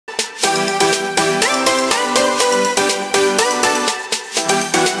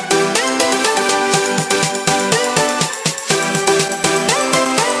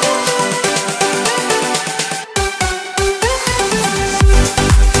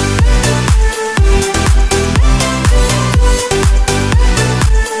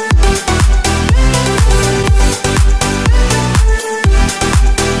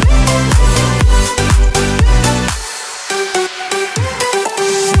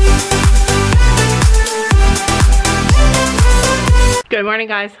Good morning,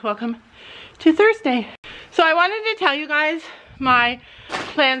 guys. Welcome to Thursday. So I wanted to tell you guys my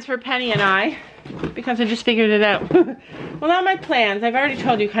plans for Penny and I, because I just figured it out. Well, not my plans. I've already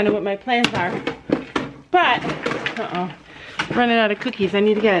told you kind of what my plans are. But, running out of cookies. I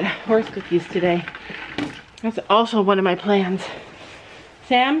need to get horse cookies today. That's also one of my plans.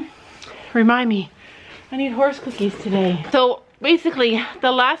 Sam, remind me, I need horse cookies today. So basically,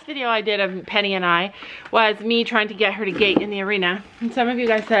 the last video I did of Penny and I was me trying to get her to gate in the arena. And some of you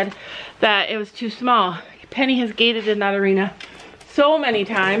guys said that it was too small. Penny has gated in that arena so many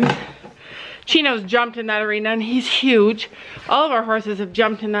times. Chino's jumped in that arena and he's huge. All of our horses have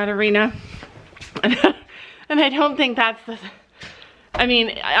jumped in that arena. And I don't think that's the, I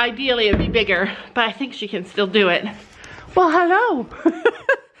mean, ideally it would be bigger, but I think she can still do it. Well, hello.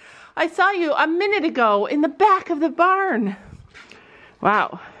 I saw you a minute ago in the back of the barn.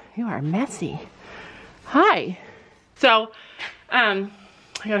 Wow, you are messy. Hi. So, I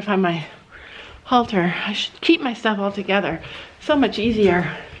gotta find my halter. I should keep my stuff all together. So much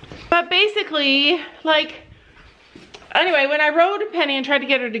easier. But basically, like, anyway, when I rode Penny and tried to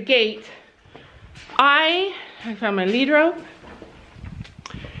get her to gate, I found my lead rope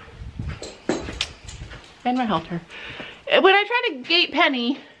and my halter. When I tried to gate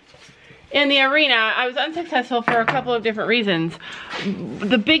Penny in the arena, I was unsuccessful for a couple of different reasons.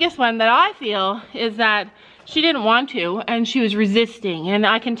 The biggest one that I feel is that she didn't want to, and she was resisting. And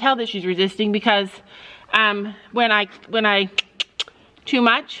I can tell that she's resisting because when I too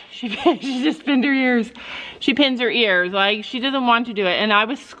much, she just pinned her ears. She pins her ears, like she doesn't want to do it. And I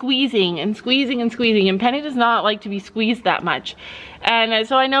was squeezing and squeezing and squeezing, and Penny does not like to be squeezed that much. And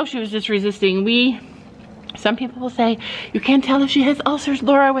so I know she was just resisting. Some people will say, you can't tell if she has ulcers,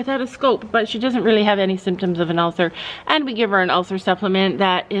 Laura, without a scope, but she doesn't really have any symptoms of an ulcer. And we give her an ulcer supplement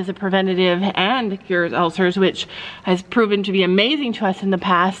that is a preventative and cures ulcers, which has proven to be amazing to us in the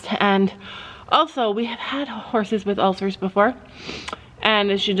past. And also, we have had horses with ulcers before,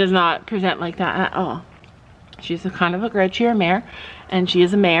 and she does not present like that at all. She's a kind of a grouchier mare, and she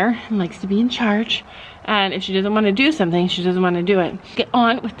is a mare and likes to be in charge. And if she doesn't want to do something, she doesn't want to do it. Get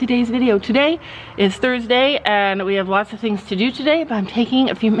on with today's video. Today is Thursday, and we have lots of things to do today, but I'm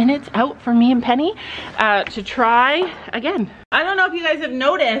taking a few minutes out for me and Penny to try again. I don't know if you guys have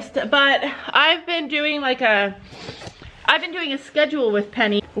noticed, but I've been doing like a schedule with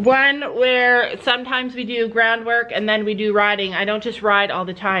Penny. One where sometimes we do groundwork and then we do riding. I don't just ride all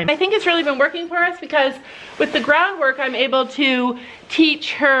the time. I think it's really been working for us because with the groundwork, I'm able to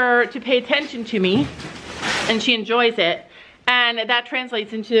teach her to pay attention to me, and she enjoys it. And that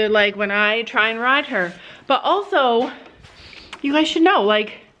translates into like when I try and ride her. But also, you guys should know,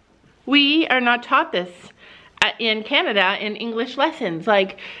 like, we are not taught this in Canada in English lessons.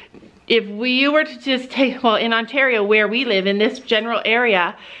 Like, if you were to just take, well, in Ontario where we live, in this general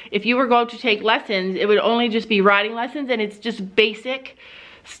area, if you were going to take lessons, it would only just be riding lessons, and it's just basic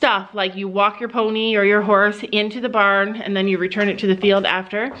stuff. Like you walk your pony or your horse into the barn, and then you return it to the field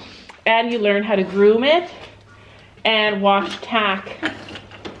after, and you learn how to groom it and wash tack.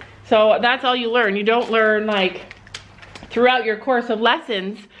 So that's all you learn. You don't learn, like, throughout your course of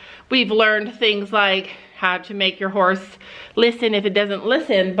lessons, we've learned things like how to make your horse listen if it doesn't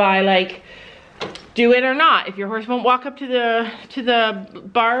listen, by like, do it or not. If your horse won't walk up to the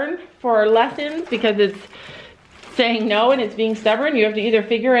barn for lessons because it's saying no and it's being stubborn, you have to either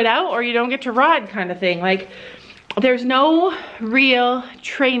figure it out or you don't get to ride, kind of thing. Like, there's no real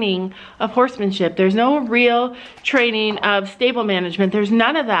training of horsemanship. There's no real training of stable management. There's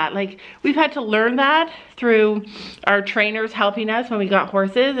none of that. Like, we've had to learn that through our trainers helping us when we got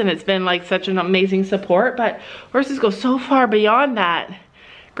horses, and it's been like such an amazing support. But horses go so far beyond that.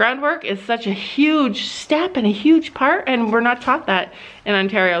 Groundwork is such a huge step and a huge part, and we're not taught that in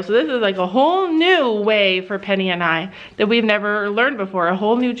Ontario. So this is like a whole new way for Penny and I that we've never learned before, a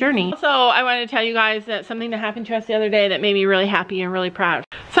whole new journey. So I wanted to tell you guys that something that happened to us the other day that made me really happy and really proud.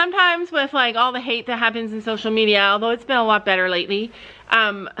 Sometimes with like all the hate that happens in social media, although it's been a lot better lately,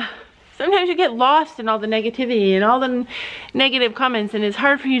 sometimes you get lost in all the negativity and all the negative comments, and it's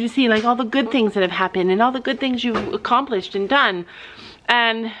hard for you to see like all the good things that have happened and all the good things you've accomplished and done.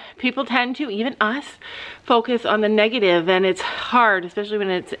 And people tend to, even us, focus on the negative, and it's hard, especially when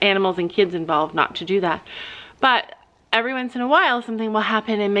it's animals and kids involved, not to do that. But every once in a while, something will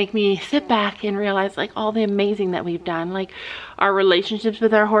happen and make me sit back and realize like all the amazing that we've done, like our relationships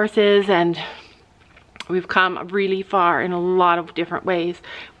with our horses, and we've come really far in a lot of different ways.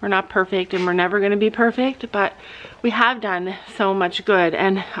 We're not perfect, and we're never going to be perfect, but we have done so much good.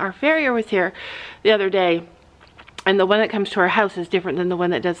 And our farrier was here the other day, and the one that comes to our house is different than the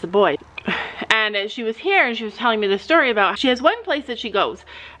one that does the boys. And she was here and she was telling me the story about she has one place that she goes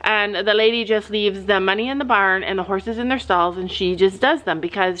and the lady just leaves the money in the barn and the horses in their stalls, and she just does them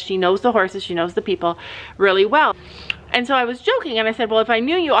because she knows the horses, she knows the people really well. And so I was joking and I said, well, if I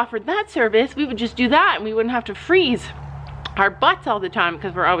knew you offered that service, we would just do that and we wouldn't have to freeze our butts all the time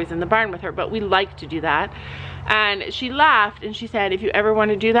because we're always in the barn with her, but we like to do that. And she laughed and she said, if you ever want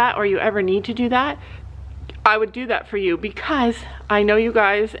to do that or you ever need to do that, I would do that for you because I know you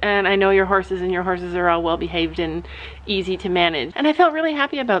guys and I know your horses, and your horses are all well behaved and easy to manage. And I felt really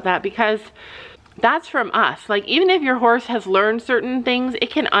happy about that because that's from us. Like, even if your horse has learned certain things, it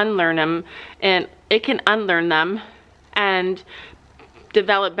can unlearn them, and it can unlearn them and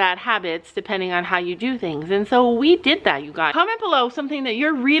develop bad habits depending on how you do things. And so we did that, you guys. Comment below something that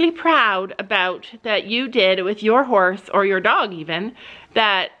you're really proud about that you did with your horse or your dog even,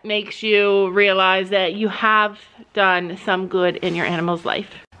 that makes you realize that you have done some good in your animal's life.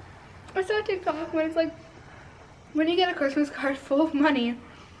 I saw a TikTok when it's like, when you get a Christmas card full of money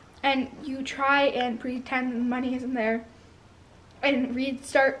and you try and pretend the money isn't there and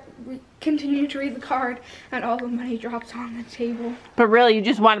continue to read the card and all the money drops on the table. But really, you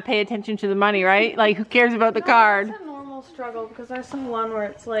just want to pay attention to the money, right? Like, who cares about the card? It's a normal struggle because I saw one where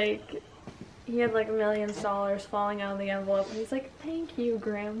it's like, he had like $1 million falling out of the envelope and he's like, thank you,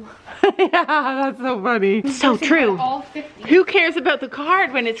 Grandma. Yeah, that's so funny. So true. All 50. Who cares about the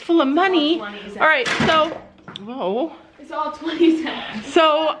card when it's full of money? All right, so, whoa. It's all 20 cents.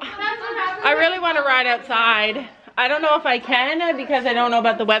 So, I really want to ride outside. I don't know if I can because I don't know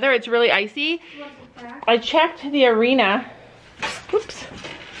about the weather. It's really icy. I checked the arena. Whoops.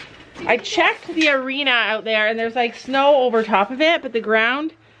 I checked the arena out there and there's like snow over top of it, but the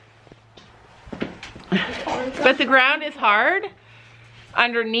ground is hard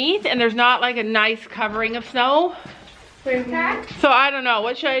underneath and there's not like a nice covering of snow. So I don't know.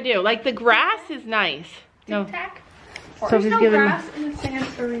 What should I do? Like, the grass is nice. No. So there's no grass in the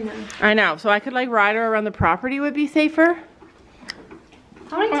sand arena. I know. So I could like ride her around the property would be safer.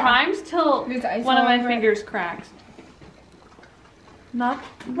 How many times till one of my fingers cracks? Not.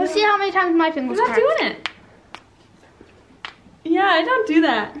 Let's see how many times my fingers I'm not cracked. doing it. Yeah, I don't do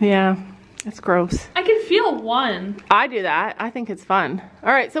that. Yeah. It's gross. I can feel one. I do that. I think it's fun.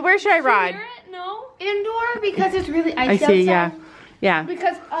 All right, so where should I ride? No. Indoor because it's really icy I see, outside. yeah.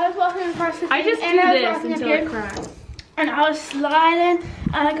 Because I was walking across the I just do this until it cracks. And I was sliding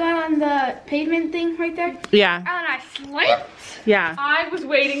and I got on the pavement thing right there. Yeah. And I slipped. Yeah. I was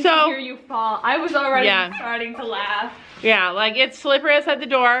waiting to hear you fall. I was already starting to laugh. Yeah, like it's slippery outside the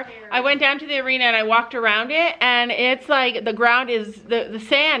door. I went down to the arena and I walked around it and it's like the ground is, the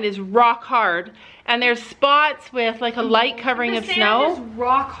sand is rock hard. And there's spots with like a light covering of snow. If the sand is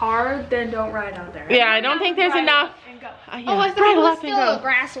rock hard, then don't ride out there. Yeah, I don't think there's enough. Yeah. Oh, I thought it was still a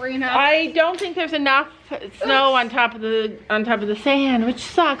grass arena. I don't think there's enough snow on top of the sand, which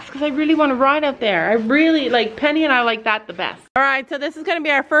sucks because I really want to ride out there. I really like Penny and I like that the best. All right, so this is going to be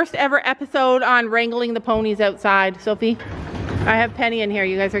our first ever episode on wrangling the ponies outside. Sophie, I have Penny in here.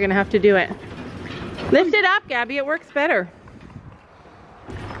 You guys are going to have to do it. Lift it up, Gabby. It works better.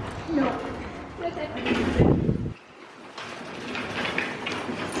 No.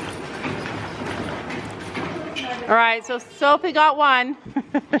 All right, so Sophie got one.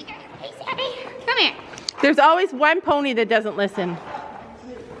 Come here. There's always one pony that doesn't listen.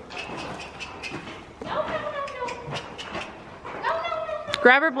 No.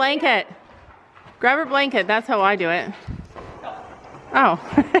 Grab her blanket. Grab her blanket. That's how I do it. Oh.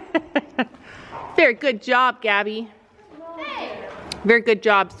 Very good job, Gabby. Hey. Very good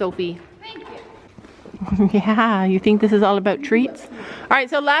job, Sophie. Thank you. Yeah, you think this is all about treats? All right,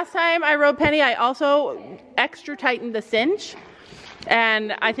 so last time I rode Penny, I also extra tightened the cinch.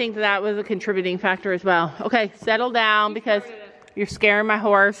 And I think that was a contributing factor as well. Okay, settle down because you're scaring my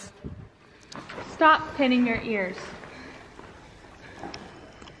horse. Stop pinning your ears.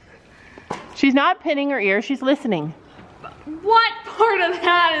 She's not pinning her ears, she's listening. What part of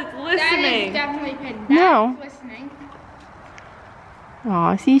that is listening? That is definitely pinning. No. That is listening.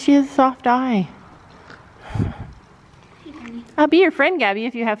 Aw, see, she has a soft eye. I'll be your friend, Gabby,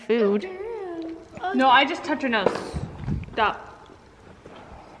 if you have food. No, I just touch her nose. Stop.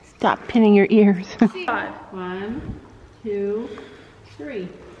 Stop pinning your ears. 1, 2, 3.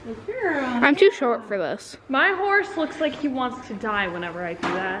 Good girl. I'm too short for this. My horse looks like he wants to die whenever I do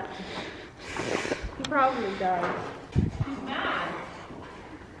that. He probably does. He's mad.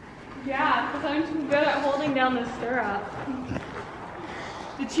 Yeah, because I'm too good at holding down the stirrup.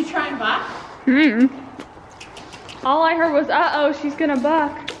 Did she try and buck? All I heard was, uh-oh, she's gonna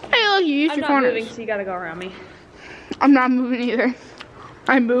buck. Hey, look, you used I'm your not corners. moving, so you gotta go around me. I'm not moving either.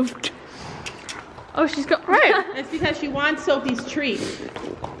 I moved. Oh, she's got. Right. It's because she wants Sophie's treat.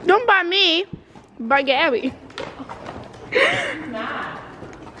 Don't buy me, buy Gabby. She's mad.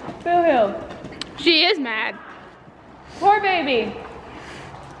 Boo-hoo. She is mad. Poor baby.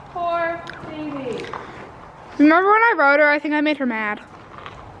 Poor baby. Remember when I wrote her? I think I made her mad.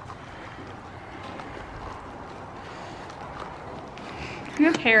 You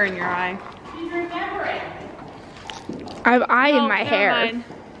have hair in your eye. She's remembering. I have eye in Oh, my never hair. mind.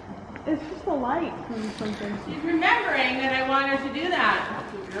 It's just a light from something. She's remembering that I want her to do that.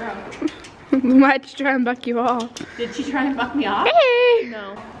 Good girl. Might try and buck you off. Did she try and buck me off? Hey!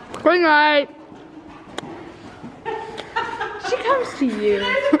 No. Good night. She comes to you.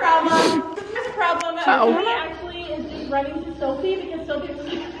 There's a problem. There's a problem. Uh-oh. Sophie actually is just running to Sophie because Sophie was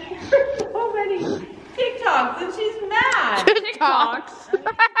giving her so many TikToks and she's mad. TikToks.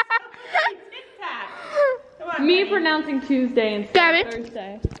 TikTok. Come on, Me Penny. pronouncing Tuesday instead Gabby. of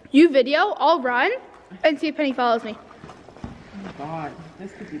Thursday. You video, I'll run and see if Penny follows me. Oh my God,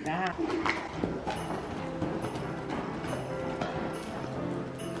 this could be bad.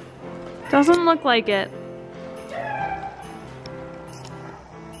 Doesn't look like it.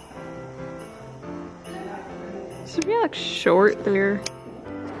 Should be like short there.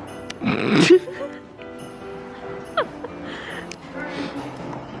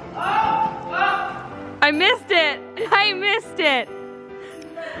 I missed it! I missed it!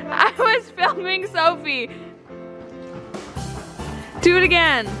 I was filming Sophie. Do it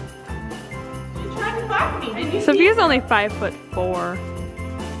again. You tried to buck me. Did you see? Sophia's only 5'4".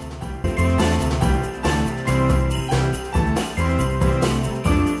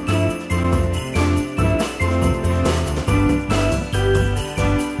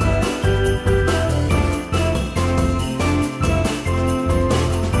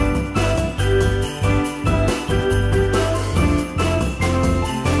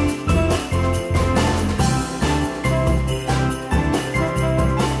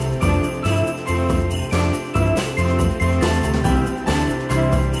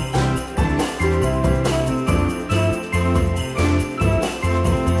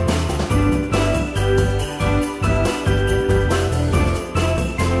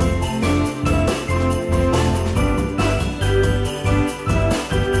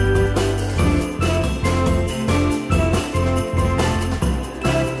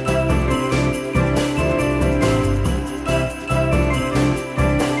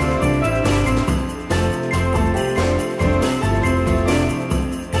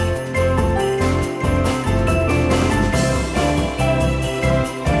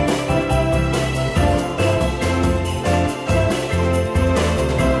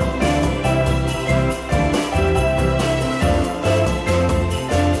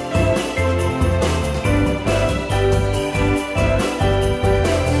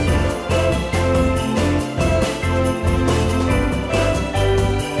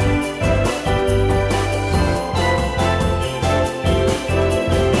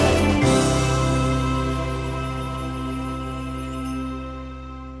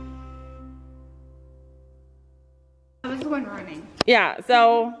 I was the one running. Yeah,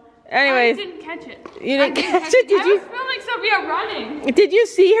 so anyways. I didn't catch it. You didn't catch it? Did I you? was filming Sophia running. Did you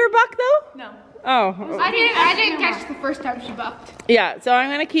see her buck though? No. Oh. I didn't catch the first time she bucked. Yeah, so I'm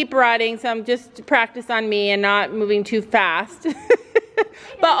gonna keep riding some just to practice on me and not moving too fast.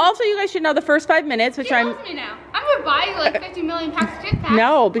 But also you guys should know the first 5 minutes, which She I'm loves me now. I'm gonna buy you like 50 million packs of Tic Tacs.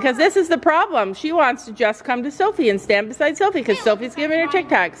 no, because this is the problem. She wants to just come to Sophie and stand beside Sophie because Sophie's giving her Tic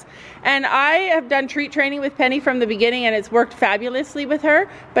Tacs. And I have done treat training with Penny from the beginning and it's worked fabulously with her.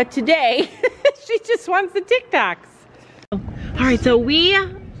 But today, she just wants the Tic Tacs. All right, so we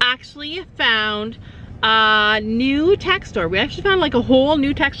actually found a new tech store. We actually found like a whole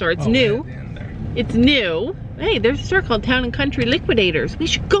new tech store. It's new. It's new. Hey, there's a store called Town and Country Liquidators. We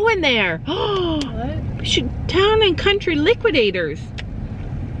should go in there. What? We should Town and Country Liquidators.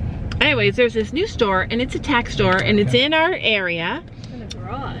 Anyways, there's this new store and it's a tech store and it's in our area. In a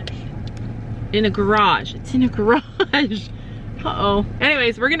garage. In a garage. It's in a garage. Uh-oh.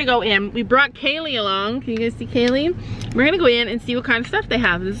 Anyways, we're gonna go in. We brought Kaylee along. Can you guys see Kaylee? We're gonna go in and see what kind of stuff they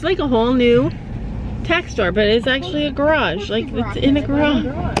have. This is like a whole new tech store, but it's actually a garage. Like it's in a garage.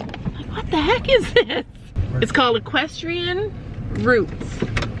 Like what the heck is this? It's called Equestrian Roots.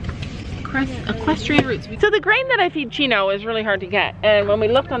 Equestrian Roots. So the grain that I feed Chino is really hard to get. And when we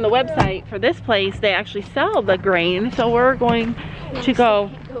looked on the website for this place, they actually sell the grain. So we're going to go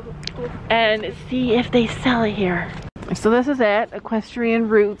and see if they sell it here. So this is it, Equestrian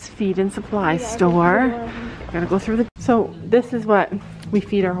Roots Feed and Supply Store. Gotta go through the, so this is what we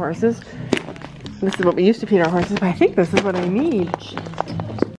feed our horses. This is what we used to feed our horses, but I think this is what I need.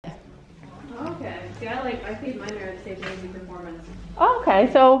 Okay.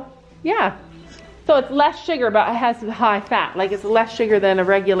 Okay, so yeah. So it's less sugar, but it has high fat. Like it's less sugar than a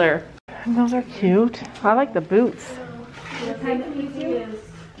regular. And those are cute. I like the boots.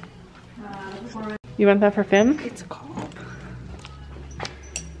 You want that for Finn? It's called.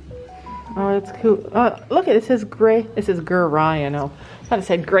 Oh, it's cool. Look, it says gray. It says Gurai, I know. I thought it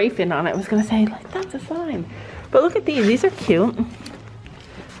said Grayfin on it. I was going to say, like, that's a sign. But look at these. These are cute.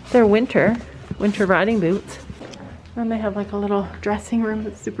 They're winter riding boots. And they have like a little dressing room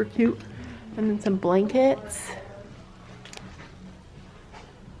that's super cute. And then some blankets.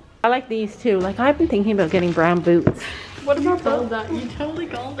 I like these too. Like, I've been thinking about getting brown boots. What about those? That? You totally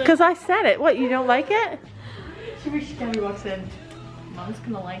called it. Because I said it. What, you don't like it? She wish Gabby walks in. Mom's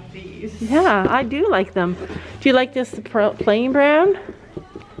gonna like these. Yeah, I do like them. Do you like just the plain brown?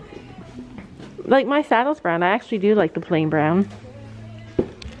 Like my saddle's brown. I actually do like the plain brown.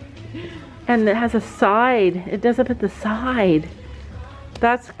 And it has a side. It does up at the side.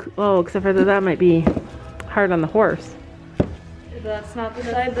 That's, oh, except for that might be hard on the horse. That's not the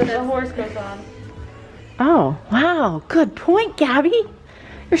side that the horse goes on. Oh, wow. Good point, Gabby.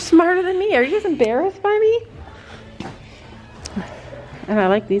 You're smarter than me. Are you just embarrassed by me? And I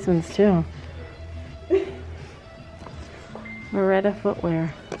like these ones too. Loretta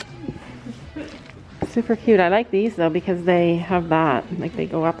footwear. Super cute. I like these though because they have that. Like they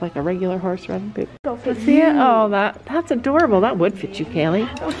go up like a regular horse riding boot. See it? Oh, that's adorable. That would fit you, Kaylee.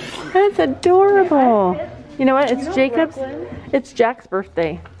 That's adorable. You know what? It's Jacob's. It's Jack's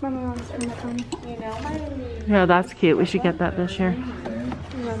birthday. Yeah, that's cute. We should get that this year.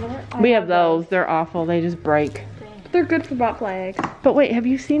 We have those. They're awful. They just break. They're good for butt play. But wait, have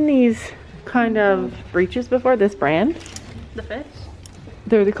you seen these kind of breeches before? This brand? The Fits?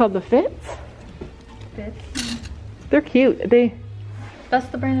 They're called the Fits? Fits. They're cute. That's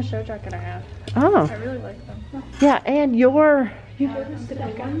the brand of show jacket I have. Oh. I really like them. Yeah, and yeah,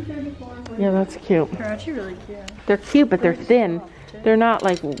 that's cute. They're actually really cute. They're cute, but they're thin. They're not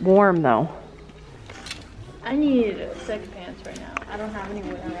like warm though. I need thick pants right now. I don't have any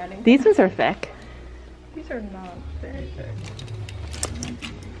winter riding. These ones are thick. These are not very thick.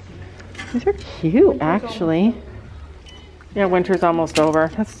 These are cute, actually. Yeah, winter's almost over.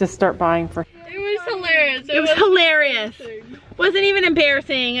 Let's just start buying for. It was hilarious. It was hilarious. Wasn't even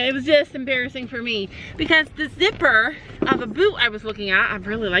embarrassing. It was just embarrassing for me because the zipper of a boot I was looking at. I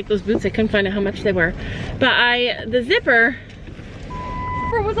really like those boots. I couldn't find out how much they were, but the zipper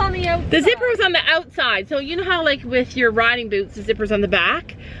was on the outside. The zipper was on the outside. So you know how like with your riding boots, the zipper's on the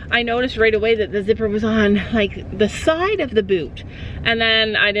back? I noticed right away that the zipper was on like the side of the boot. And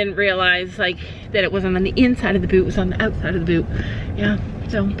then I didn't realize like that it wasn't on the inside of the boot, it was on the outside of the boot. Yeah,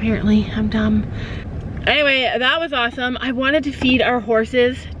 so apparently I'm dumb. Anyway, that was awesome. I wanted to feed our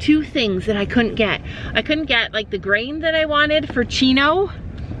horses 2 things that I couldn't get. I couldn't get like the grain that I wanted for Chino.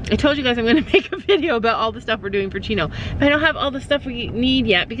 I told you guys I'm gonna make a video about all the stuff we're doing for Chino. But I don't have all the stuff we need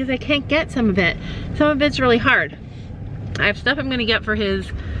yet because I can't get some of it. Some of it's really hard. I have stuff I'm gonna get for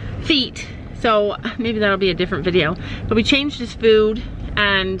his feet. So maybe that'll be a different video. But we changed his food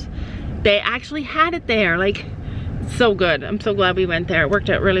and they actually had it there. Like, it's so good. I'm so glad we went there. It worked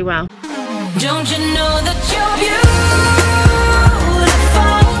out really well. Don't you know that you're beautiful?